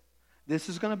kids. This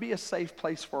is going to be a safe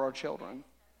place for our children.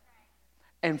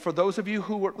 And for those of you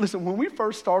who were, listen, when we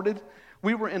first started,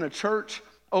 we were in a church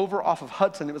over off of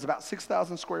Hudson. It was about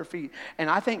 6,000 square feet. And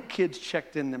I think kids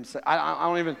checked in themselves.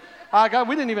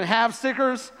 We didn't even have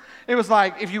stickers. It was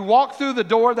like, if you walk through the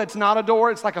door that's not a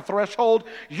door, it's like a threshold,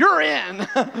 you're in.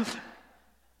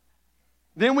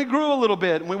 Then we grew a little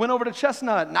bit, and we went over to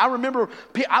Chestnut. And I remember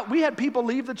we had people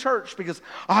leave the church because,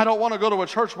 I don't want to go to a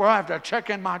church where I have to check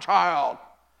in my child.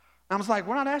 And I was like,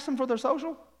 we're not asking for their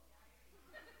social.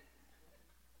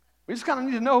 We just kind of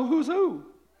need to know who's who.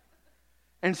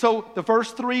 And so the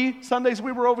first 3 Sundays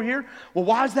we were over here, well,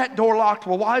 why is that door locked?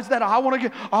 Well, why is that? I want to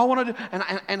do,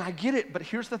 and I get it. But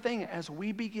here's the thing. As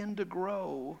we begin to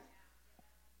grow,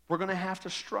 we're going to have to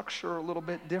structure a little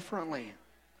bit differently.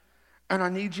 And I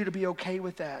need you to be okay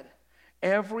with that.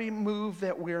 Every move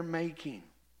that we're making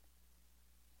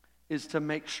is to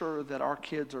make sure that our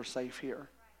kids are safe here.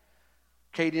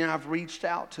 Katie and I have reached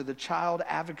out to the Child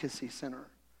Advocacy Center.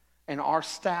 And our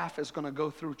staff is going to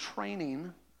go through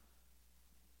training,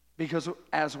 because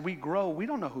as we grow, we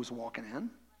don't know who's walking in.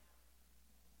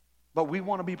 But we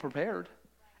want to be prepared.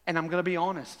 And I'm going to be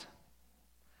honest.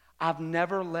 I've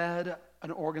never led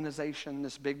an organization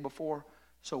this big before,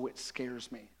 so it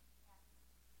scares me.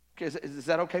 Okay, is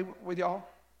that okay with y'all?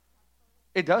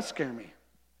 It does scare me,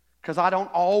 because I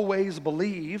don't always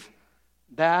believe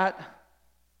that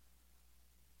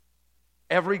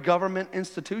every government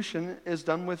institution is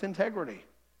done with integrity.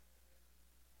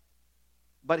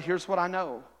 But here's what I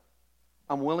know.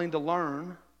 I'm willing to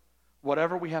learn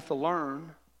whatever we have to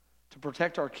learn to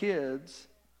protect our kids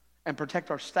and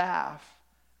protect our staff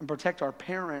and protect our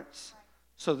parents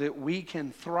so that we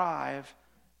can thrive.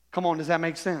 Come on, does that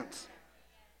make sense?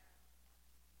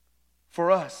 For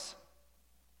us,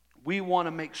 we want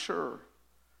to make sure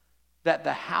that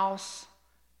the house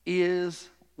is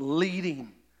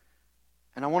leading.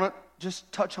 And I want to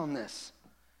just touch on this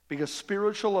because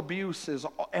spiritual abuse is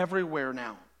everywhere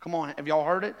now. Come on, have y'all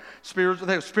heard it? Spiritual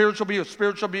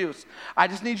abuse. I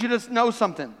just need you to know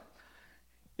something.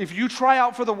 If you try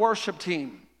out for the worship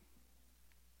team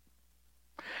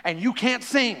and you can't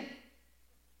sing,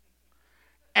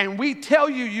 and we tell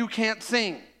you you can't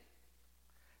sing,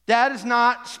 that is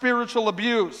not spiritual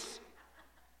abuse.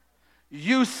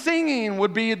 You singing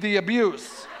would be the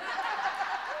abuse.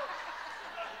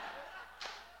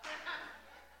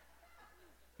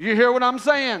 You hear what I'm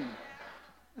saying?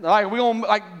 Like we gonna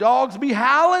like dogs be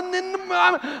howling in the.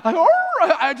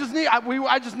 I just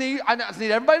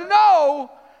need everybody to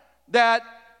know that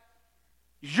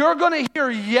you're gonna hear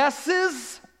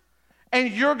yeses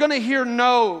and you're gonna hear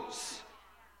no's,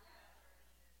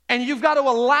 and you've got to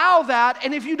allow that.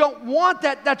 And if you don't want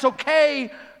that, that's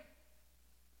okay.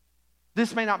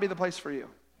 This may not be the place for you.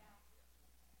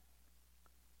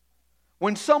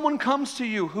 When someone comes to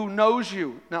you who knows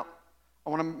you, now I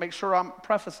want to make sure I'm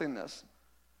prefacing this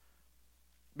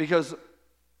because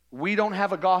we don't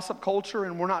have a gossip culture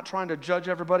and we're not trying to judge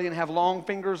everybody and have long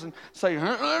fingers and say,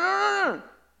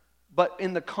 but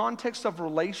in the context of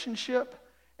relationship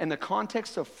and the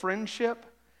context of friendship,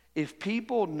 if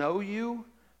people know you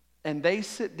and they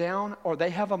sit down or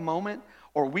they have a moment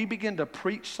or we begin to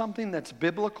preach something that's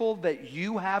biblical that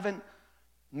you haven't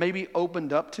maybe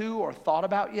opened up to or thought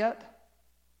about yet,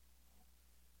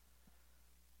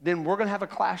 then we're going to have a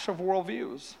clash of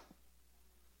worldviews.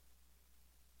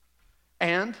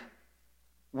 And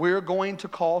we're going to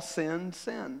call sin,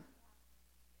 sin.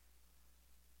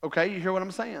 Okay, you hear what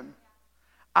I'm saying?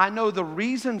 I know the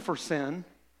reason for sin.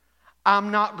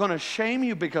 I'm not going to shame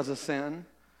you because of sin.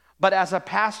 But as a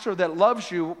pastor that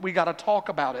loves you, we got to talk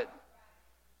about it.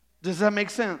 Does that make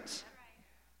sense?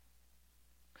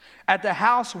 At the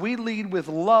house, we lead with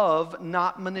love,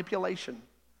 not manipulation.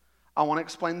 I want to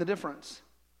explain the difference.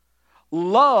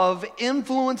 Love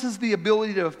influences the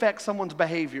ability to affect someone's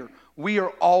behavior. We are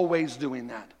always doing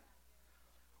that.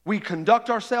 We conduct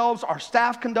ourselves, our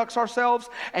staff conducts ourselves,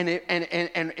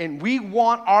 and we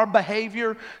want our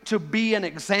behavior to be an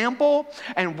example,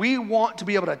 and we want to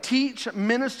be able to teach,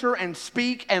 minister, and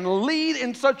speak, and lead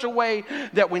in such a way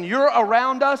that when you're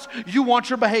around us, you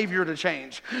want your behavior to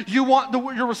change. You want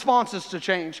your responses to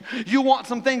change. You want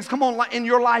some things, come on, in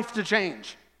your life to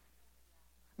change.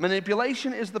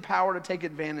 Manipulation is the power to take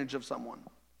advantage of someone.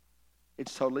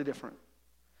 It's totally different.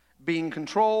 Being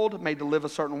controlled, made to live a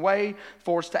certain way,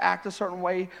 forced to act a certain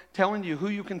way, telling you who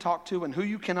you can talk to and who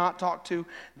you cannot talk to.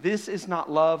 This is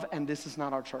not love, and this is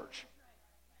not our church.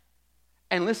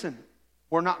 And listen,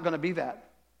 we're not going to be that.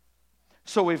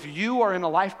 So if you are in a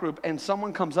life group and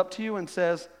someone comes up to you and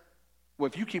says, well,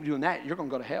 if you keep doing that, you're going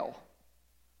to go to hell.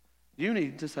 You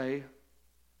need to say,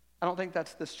 I don't think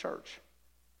that's this church.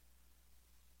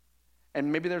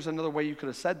 And maybe there's another way you could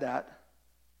have said that.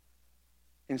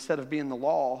 Instead of being the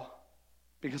law,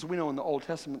 because we know in the Old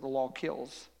Testament the law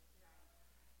kills.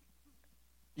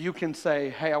 You can say,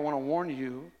 hey, I want to warn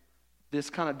you, this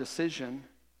kind of decision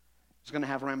is going to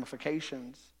have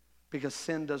ramifications because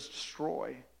sin does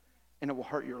destroy and it will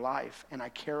hurt your life, and I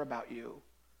care about you.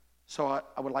 So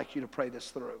I would like you to pray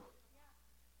this through.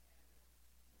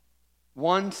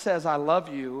 One says, I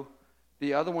love you.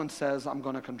 The other one says, I'm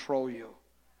going to control you.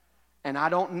 And I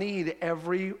don't need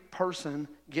every person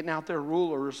getting out their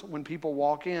rulers when people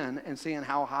walk in and seeing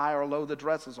how high or low the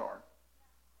dresses are.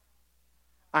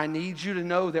 I need you to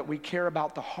know that we care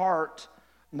about the heart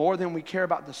more than we care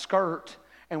about the skirt,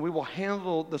 and we will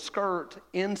handle the skirt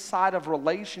inside of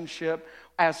relationship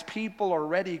as people are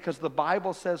ready, because the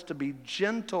Bible says to be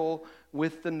gentle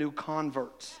with the new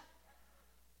converts.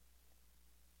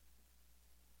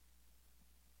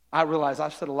 I realize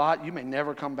I've said a lot. You may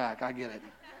never come back. I get it.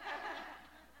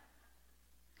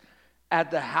 At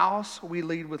the house, we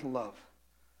lead with love.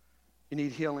 You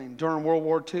need healing. During World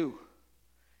War II,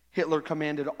 Hitler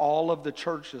commanded all of the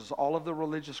churches, all of the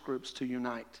religious groups to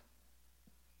unite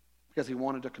because he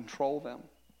wanted to control them.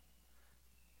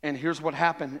 And here's what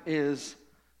happened is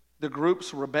the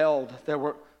groups rebelled.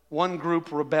 One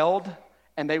group rebelled,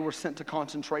 and they were sent to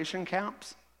concentration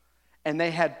camps. And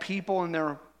they had people in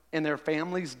their and their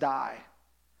families die.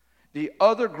 The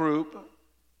other group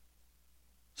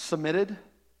submitted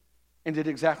and did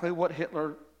exactly what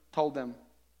Hitler told them.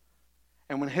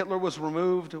 And when Hitler was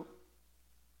removed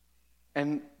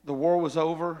and the war was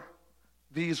over,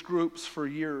 these groups for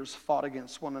years fought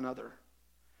against one another.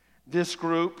 This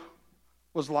group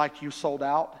was like, you sold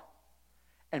out,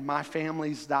 and my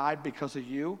family's died because of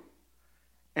you.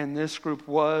 And this group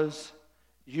was,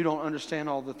 you don't understand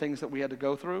all the things that we had to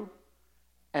go through.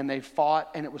 And they fought,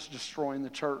 and it was destroying the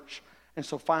church. And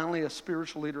so finally a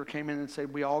spiritual leader came in and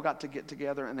said, we all got to get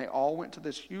together, and they all went to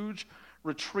this huge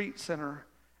retreat center.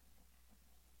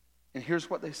 And here's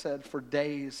what they said. For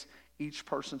days, each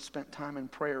person spent time in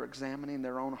prayer, examining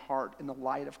their own heart in the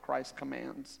light of Christ's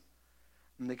commands.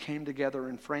 And they came together,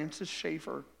 and Francis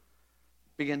Schaeffer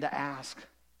began to ask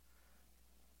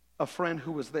a friend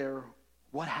who was there,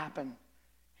 what happened?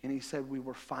 And he said, we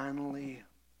were finally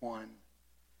one.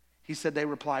 He said, they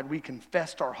replied, we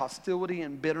confessed our hostility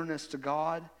and bitterness to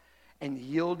God and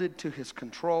yielded to his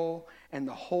control, and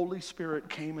the Holy Spirit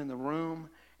came in the room,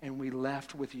 and we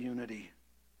left with unity.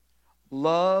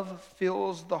 Love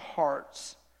fills the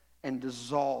hearts and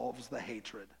dissolves the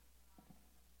hatred.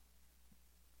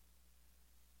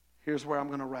 Here's where I'm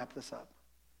going to wrap this up.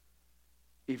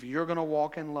 If you're going to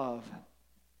walk in love,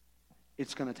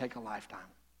 it's going to take a lifetime.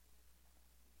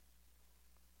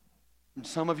 And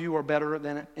some of you are better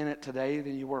in it today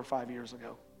than you were 5 years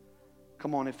ago.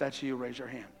 Come on, if that's you, raise your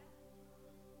hand.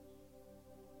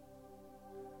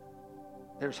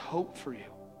 There's hope for you.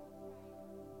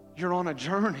 You're on a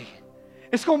journey.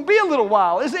 It's going to be a little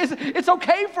while. It's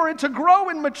okay for it to grow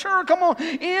and mature. Come on,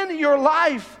 in your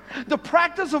life. The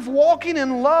practice of walking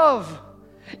in love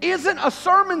isn't a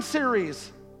sermon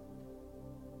series.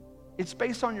 It's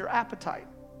based on your appetite.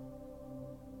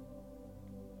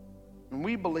 And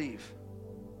we believe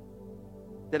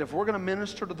that if we're going to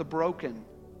minister to the broken,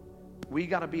 we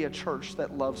got to be a church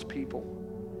that loves people.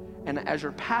 And as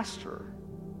your pastor,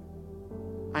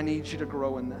 I need you to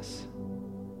grow in this.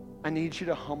 I need you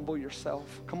to humble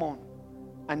yourself. Come on.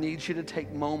 I need you to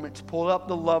take moments. Pull up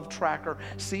the love tracker.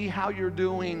 See how you're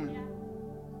doing.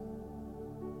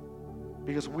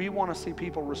 Because we want to see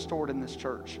people restored in this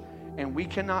church. And we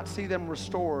cannot see them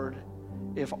restored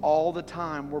if all the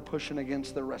time we're pushing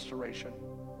against their restoration.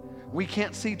 We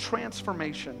can't see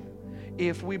transformation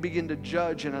if we begin to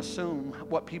judge and assume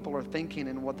what people are thinking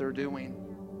and what they're doing.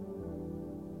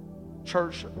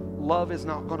 Church, love is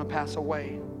not going to pass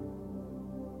away.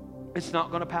 It's not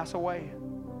going to pass away.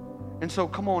 And so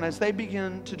come on, as they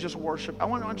begin to just worship, I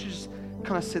want you to just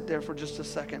kind of sit there for just a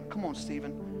second. Come on,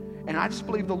 Stephen. And I just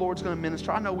believe the Lord's going to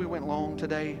minister. I know we went long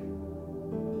today.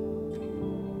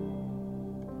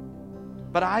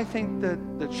 But I think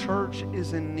that the church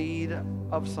is in need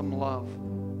of some love.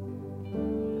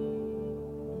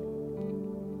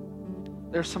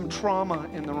 There's some trauma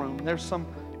in the room. There's some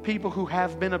people who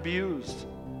have been abused.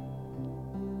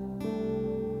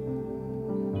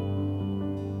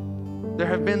 There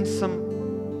have been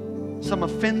some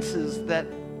offenses that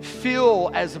feel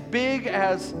as big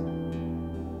as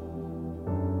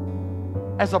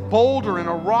a boulder and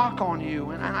a rock on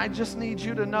you. And I just need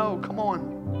you to know, come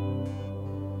on,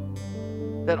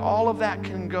 that all of that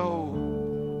can go.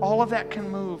 All of that can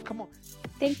move. Come on.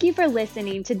 Thank you for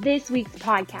listening to this week's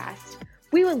podcast.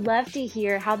 We would love to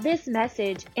hear how this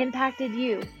message impacted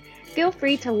you. Feel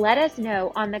free to let us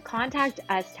know on the Contact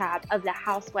Us tab of the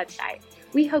House website.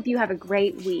 We hope you have a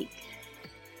great week.